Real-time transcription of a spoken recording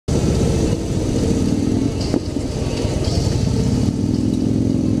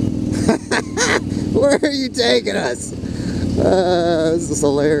Where are you taking us? This is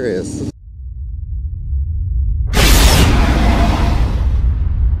hilarious.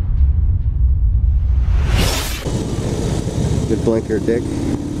 Good blinker, dick.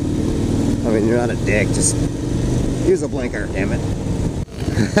 I mean, you're not a dick, just use a blinker, damn it.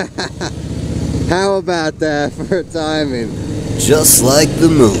 How about that for timing? Just like the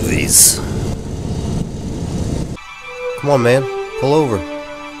movies. Come on, man. Pull over.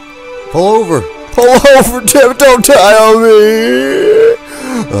 Pull over. Pull over, Tim. Don't die on me.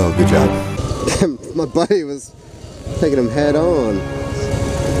 Oh, good job. My buddy was taking him head on.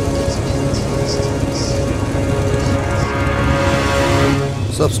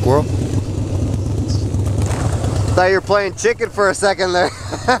 What's up, squirrel? Thought you were playing chicken for a second there.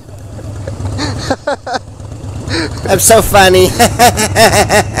 I'm so funny. You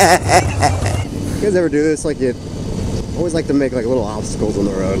guys ever do this? Like, you always like to make like little obstacles on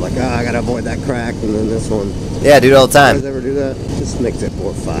the road. Like, oh, I gotta avoid that crack, and then this one. Yeah, I do it all the time. You guys ever do that? Just makes it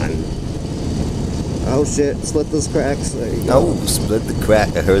more fun. Oh shit, split those cracks. There you go. Oh, split the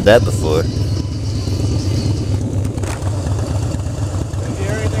crack. I heard that before. Did you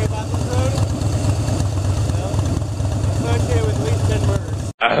hear anything about this road? No? Associated with at least 10 murders.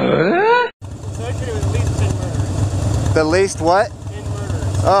 Associated with at least 10 murders. The least what? 10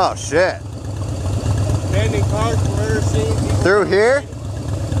 murders. Oh shit. Abandoned cars for murder scenes. Through here?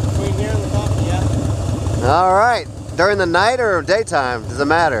 Between here and the top, yeah. Alright. During the night or daytime? Does it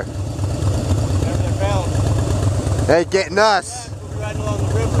matter? Whenever they're found. They getting us. Yeah, we'll be riding along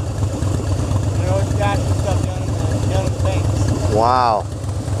the river. You know, it's dashing stuff down in the banks. Wow.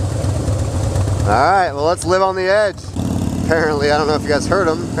 Alright, well let's live on the edge. Apparently, I don't know if you guys heard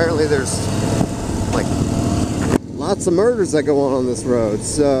them, apparently there's like lots of murders that go on this road,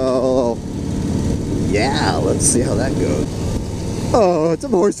 so yeah, let's see how that goes. Oh, it's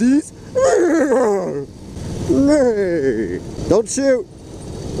some horsies. Hey, don't shoot.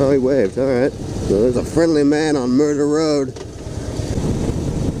 Oh, he waved, alright. So there's a friendly man on Murder Road.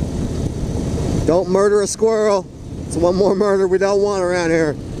 Don't murder a squirrel. It's one more murder we don't want around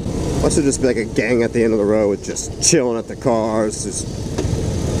here. Why should just be like a gang at the end of the road with just chilling at the cars, just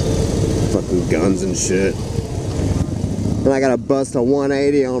fucking guns and shit. And I gotta bust a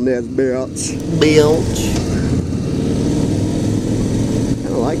 180 on this bitch. I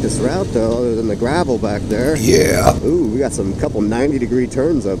like this route though, other than the gravel back there. Yeah. Ooh, we got some couple 90-degree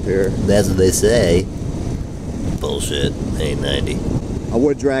turns up here. That's what they say. Bullshit. Ain't 90. I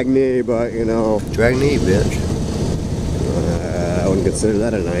would drag knee, but you know. Drag knee, bitch. I wouldn't consider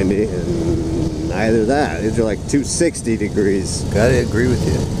that a 90, and neither that. These are like 260 degrees. Gotta agree with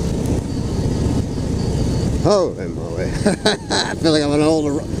you. Holy moly. I feel like I'm on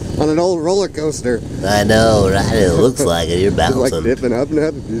an old roller coaster. I know, right? It looks like it. You're bouncing. Like dipping up and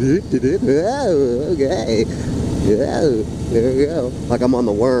up. Oh, okay. Yeah, there we go. Like I'm on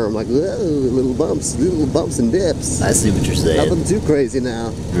the worm. Like, whoa, little bumps and dips. I see what you're saying. Nothing too crazy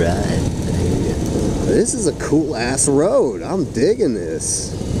now. Right. This is a cool ass road. I'm digging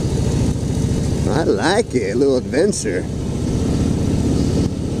this. I like it. A little adventure.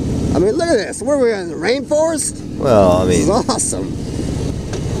 I mean, look at this. Where are we in the rainforest? Well, I mean, this is awesome.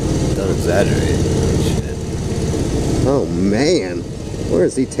 Don't exaggerate. Shit. Oh man, where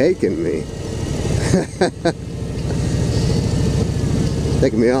is he taking me?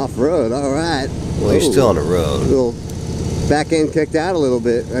 Taking me off road. All right. Well, you're still on the road. Little back end kicked out a little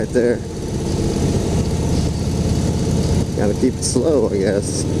bit right there. Gotta keep it slow, I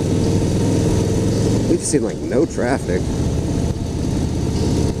guess. We've seen like no traffic.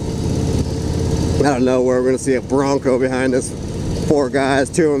 I don't know where we're gonna see a Bronco behind us. 4 guys,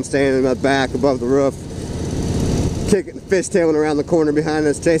 2 of them standing in the back above the roof, kicking, fishtailing around the corner behind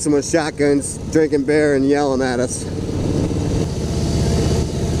us, chasing with shotguns, drinking beer and yelling at us.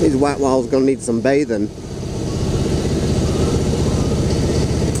 These white walls gonna need some bathing.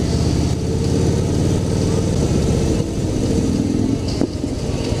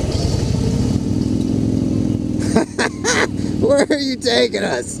 Where are you taking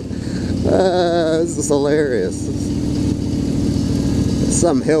us? This is hilarious.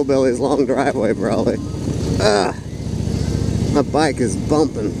 Some hillbilly's long driveway, probably. My bike is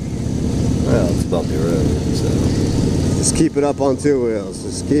bumping. Well, it's a bumpy road, so. Just keep it up on 2 wheels.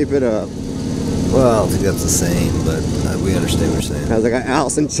 Just keep it up. Well, I don't think that's the same, but we understand what you're saying. I was like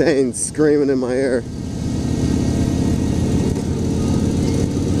Alice in Chains screaming in my ear.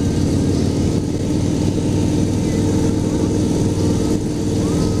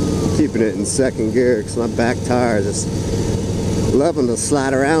 Keeping it in 2nd gear because my back tire is just loving to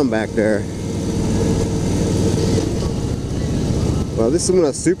slide around back there. Well, this is when a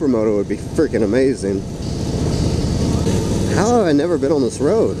supermoto would be freaking amazing. How have I never been on this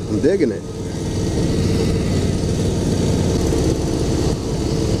road? I'm digging it.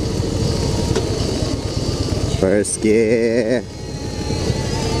 First gear.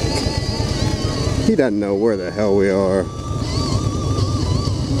 He doesn't know where the hell we are.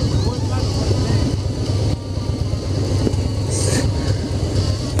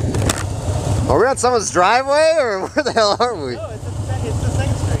 Are we on someone's driveway, or where the hell are we? No, it's the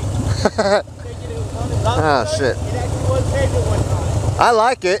second street. Ah, shit. It actually was paved at one time. I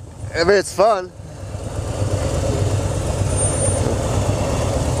like it. I mean, it's fun.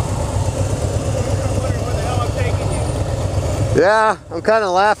 Yeah, I'm kind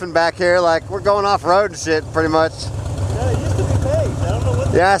of laughing back here like we're going off-road and shit, pretty much. No, it used to be paved. I don't know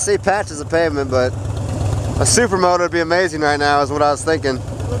what. Yeah, I see patches of pavement, but a supermoto would be amazing right now is what I was thinking.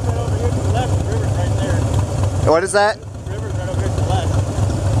 Look right over here to the left. The river's right there. What is that? The river's right over here to the left. I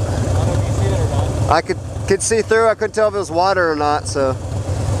don't know if you see that or not. I could see through. I couldn't tell if it was water or not, so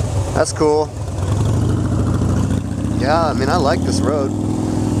that's cool. Yeah, I mean, I like this road.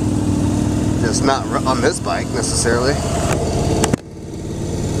 Just not on this bike necessarily.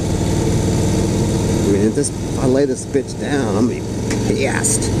 I mean, if I lay this bitch down, I'm gonna be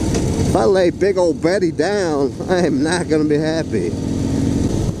pissed. If I lay big old Betty down, I am not gonna be happy.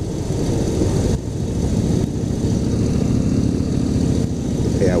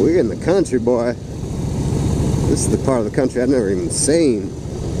 Yeah, we're in the country, boy. This is the part of the country I've never even seen.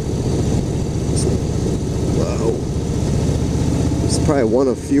 Whoa. It's probably one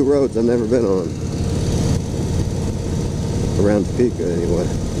of the few roads I've never been on. Around Topeka, anyway.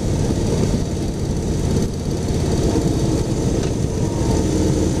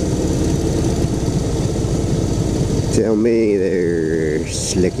 Tell me there,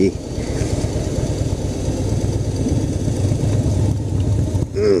 Slicky.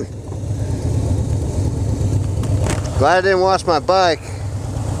 Glad I didn't wash my bike. Did you?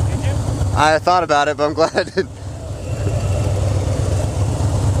 I thought about it, but I'm glad I didn't.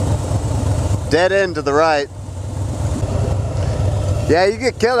 Dead end to the right. Yeah, you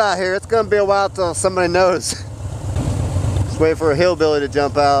get killed out here. It's gonna be a while till somebody knows. Just wait for a hillbilly to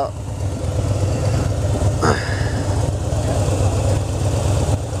jump out.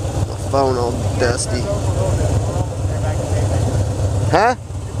 My phone all dusty. Huh?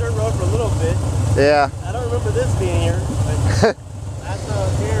 It's dirt road for a little bit. Yeah. I don't remember this being here, but last time I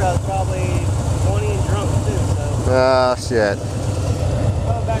was here, I was probably 20 and drunk too. So Oh shit.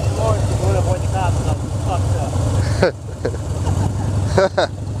 coming back to Lawrence to go and avoid the cops, and I'm fucked up.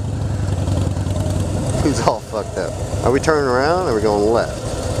 He's all fucked up. Are we turning around or are we going left?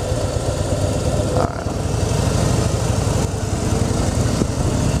 Alright.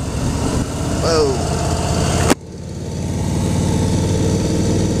 Whoa.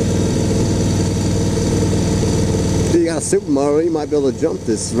 If you got a supermoto, you might be able to jump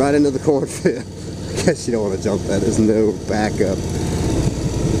this right into the cornfield. I guess you don't want to jump that. There's no backup.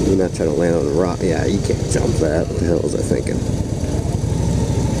 You're not trying to land on a rock. Yeah, you can't jump that. What the hell was I thinking?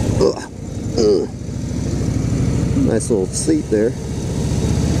 Ugh. Nice little seat there.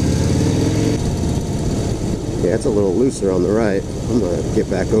 Yeah, it's a little looser on the right. I'm gonna get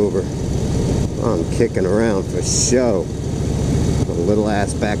back over. I'm kicking around for show. A little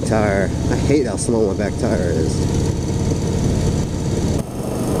ass back tire. I hate how small my back tire is.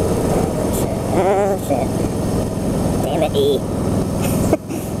 Oh shit. Damn it, E.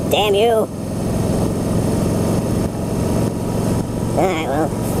 Damn you. Alright, well,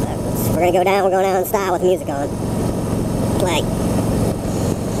 we're gonna go down, we're going down in style with the music on. Play.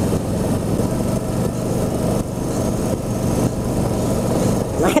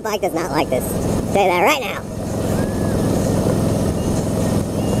 My bike does not like this. Say that right now.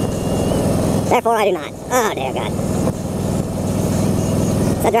 Therefore, I do not. Oh, dear God.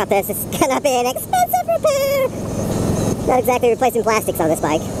 So I drop this. It's gonna be an expensive repair. Not exactly replacing plastics on this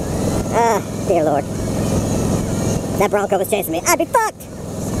bike. Oh, dear Lord. If that Bronco was chasing me, I'd be fucked.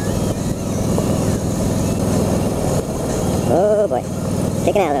 Oh boy.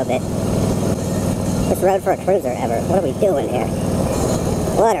 Kicking out a little bit. This road for a cruiser ever. What are we doing here?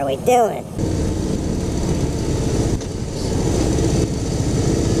 What are we doing?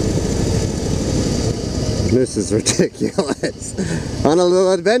 This is ridiculous. On a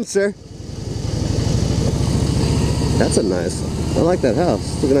little adventure. That's a nice, I like that house.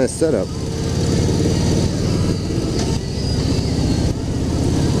 It's a nice setup.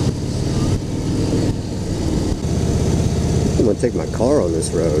 I'm gonna take my car on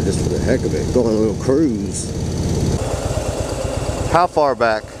this road just for the heck of it. Go on a little cruise. How far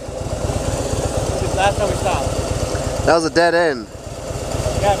back? Since last time we stopped. That was a dead end.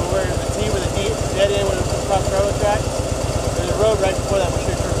 Yeah, but where the T with the dead end when it was across the railroad tracks, there's a road right before that we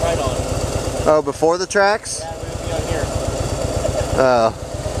should turn right on. Oh, before the tracks? Yeah, we would be on here. Oh.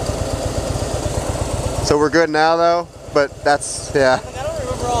 So we're good now though? But that's, yeah. Like, I don't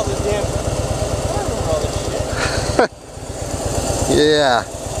remember all this damn... I don't remember all this shit. Yeah.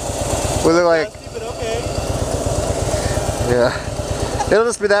 We look like... Stupid, okay. Yeah. It'll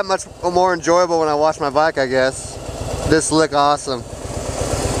just be that much more enjoyable when I wash my bike, I guess. This look awesome.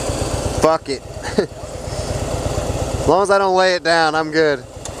 Fuck it. As long as I don't lay it down, I'm good.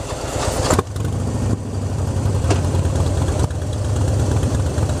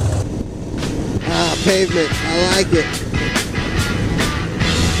 Ah, pavement. I like it.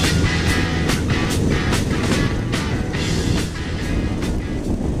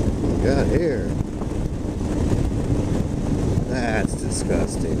 What we got here? That's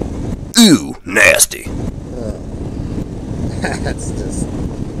disgusting. Ooh, nasty. That's just...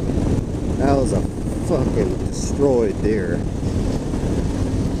 That was a fucking destroyed deer.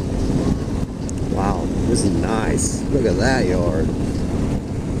 Wow, this is nice. Look at that yard.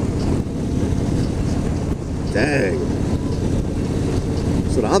 Dang.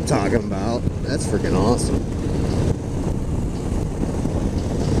 That's what I'm talking about. That's freaking awesome.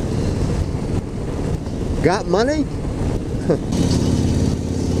 Got money?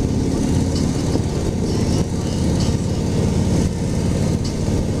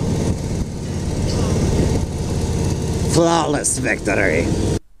 Flawless victory.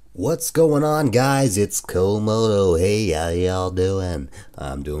 What's going on, guys? It's Moto. Hey, how y'all doing?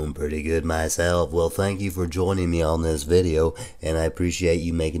 I'm doing pretty good myself. Well, thank you for joining me on this video, and I appreciate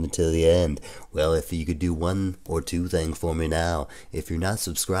you making it to the end. Well, if you could do one or two things for me now. If you're not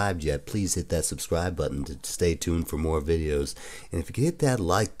subscribed yet, please hit that subscribe button to stay tuned for more videos. And if you could hit that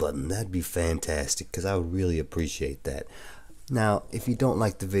like button, that'd be fantastic, because I would really appreciate that. Now, if you don't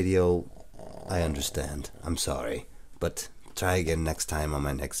like the video, I understand. I'm sorry. But try again next time on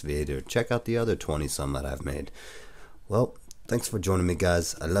my next video. Check out the other 20-some that I've made. Well, thanks for joining me,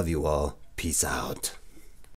 guys. I love you all. Peace out.